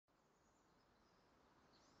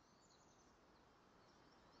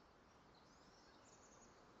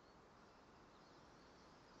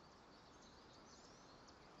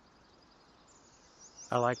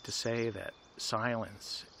I like to say that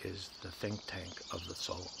silence is the think tank of the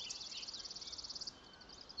soul.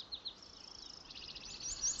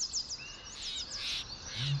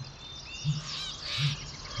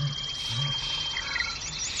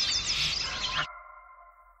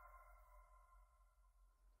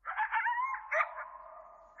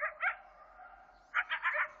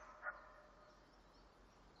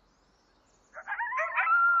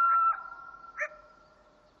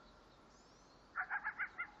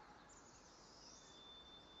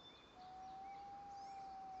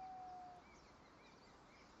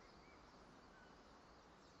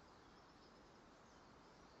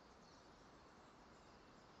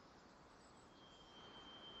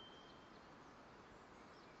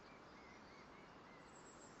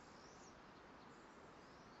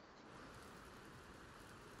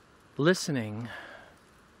 Listening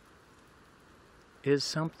is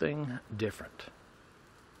something different.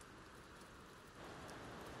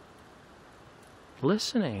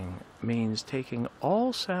 Listening means taking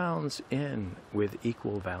all sounds in with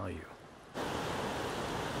equal value.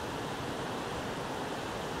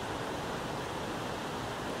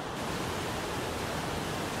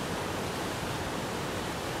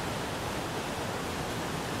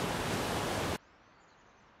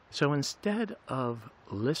 So instead of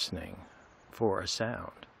listening for a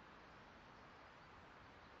sound,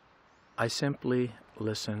 I simply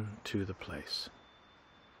listen to the place.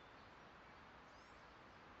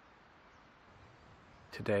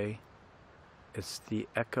 Today, it's the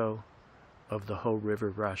echo of the Ho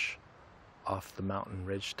River rush off the mountain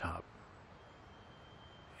ridgetop.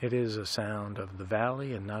 It is a sound of the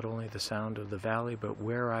valley, and not only the sound of the valley, but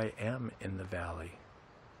where I am in the valley.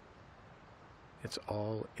 It's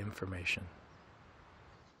all information.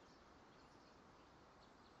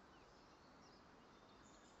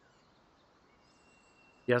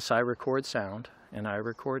 Yes, I record sound and I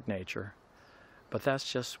record nature, but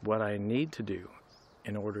that's just what I need to do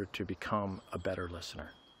in order to become a better listener.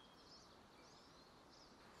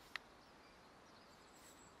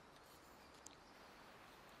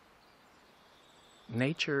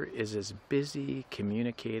 Nature is as busy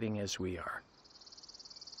communicating as we are.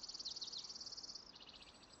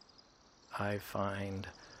 I find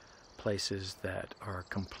places that are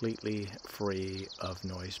completely free of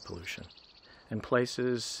noise pollution, and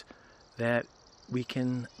places that we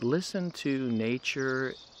can listen to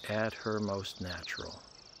nature at her most natural.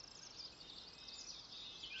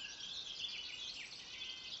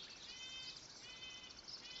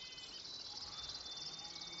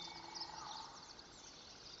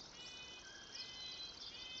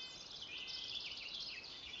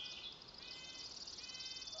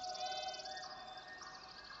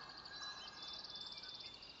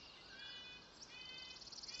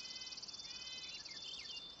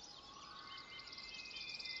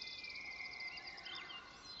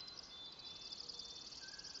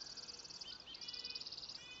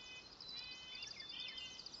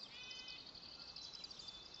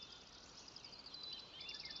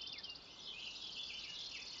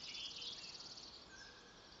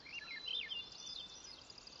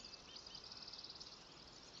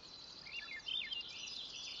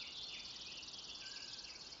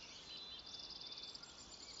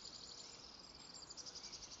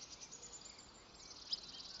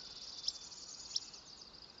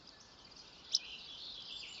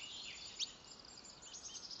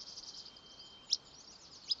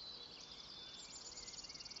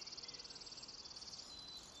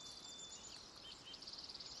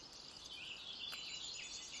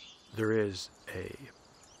 There is an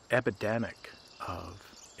epidemic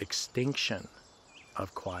of extinction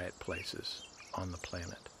of quiet places on the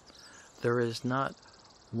planet. There is not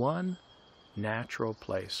one natural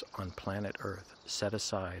place on planet Earth set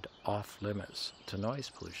aside off limits to noise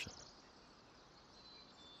pollution.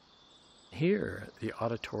 Here, the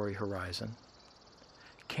auditory horizon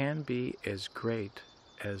can be as great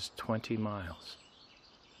as 20 miles.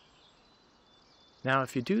 Now,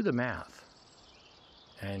 if you do the math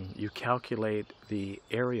and you calculate the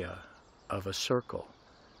area of a circle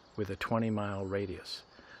with a 20-mile radius,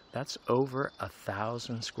 that's over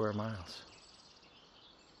 1,000 square miles.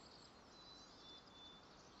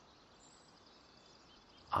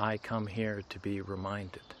 I come here to be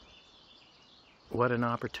reminded what an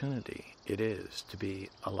opportunity it is to be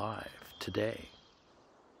alive today.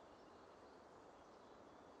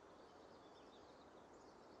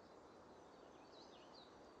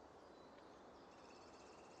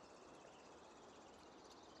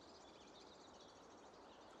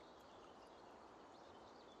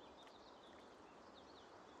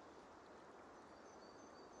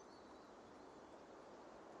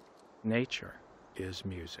 Nature is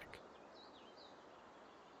music.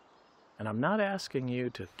 And I'm not asking you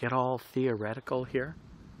to get all theoretical here.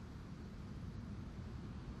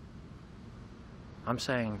 I'm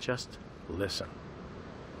saying just listen.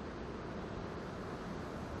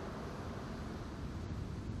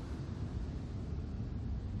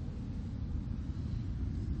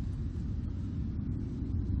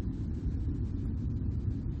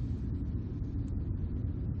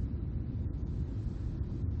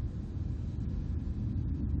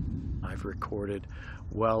 I've recorded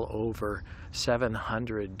well over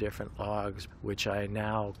 700 different logs, which I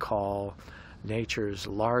now call nature's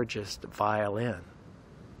largest violin.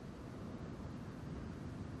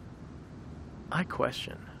 I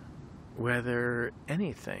question whether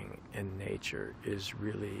anything in nature is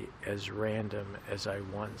really as random as I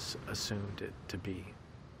once assumed it to be.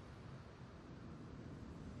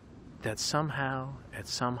 That somehow, at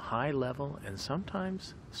some high level and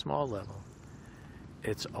sometimes small level,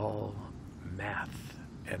 it's all math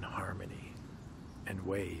and harmony and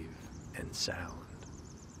wave and sound.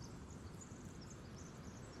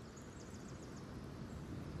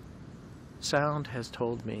 Sound has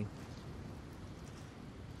told me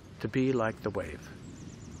to be like the wave.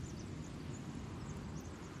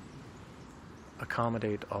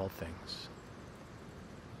 Accommodate all things.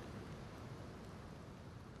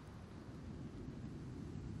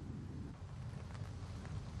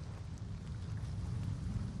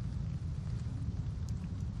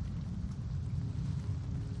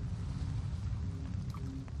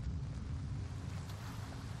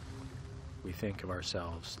 We think of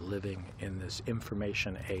ourselves living in this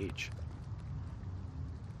information age.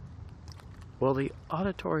 Well, the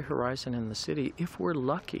auditory horizon in the city, if we're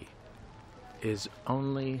lucky, is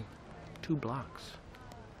only 2 blocks.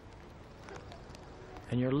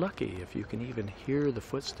 And you're lucky if you can even hear the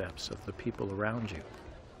footsteps of the people around you.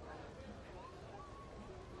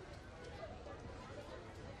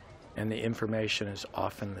 And the information is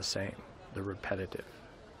often the same, the repetitive,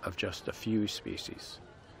 of just a few species.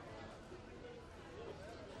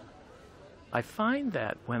 I find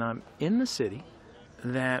that when I'm in the city,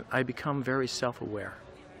 that I become very self-aware.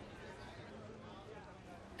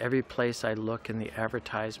 Every place I look in the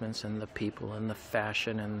advertisements and the people and the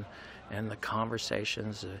fashion and the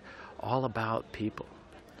conversations, all about people,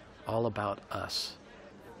 all about us.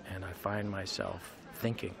 And I find myself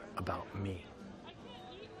thinking about me.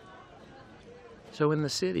 So in the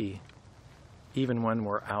city, even when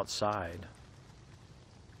we're outside,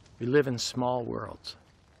 we live in small worlds.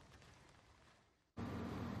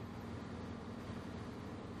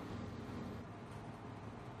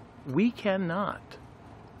 We cannot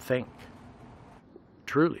think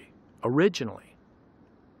truly, originally,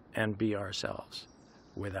 and be ourselves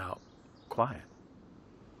without quiet.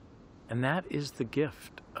 And that is the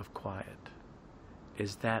gift of quiet,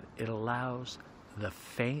 is that it allows the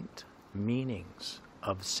faint meanings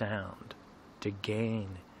of sound to gain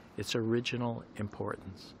its original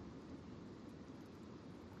importance.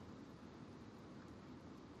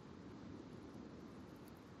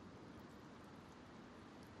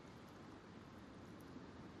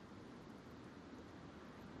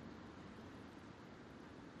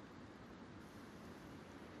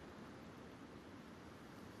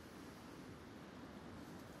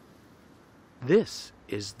 This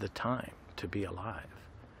is the time to be alive.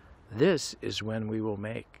 This is when we will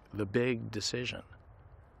make the big decision.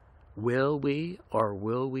 Will we or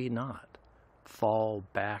will we not fall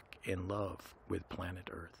back in love with planet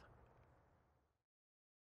Earth?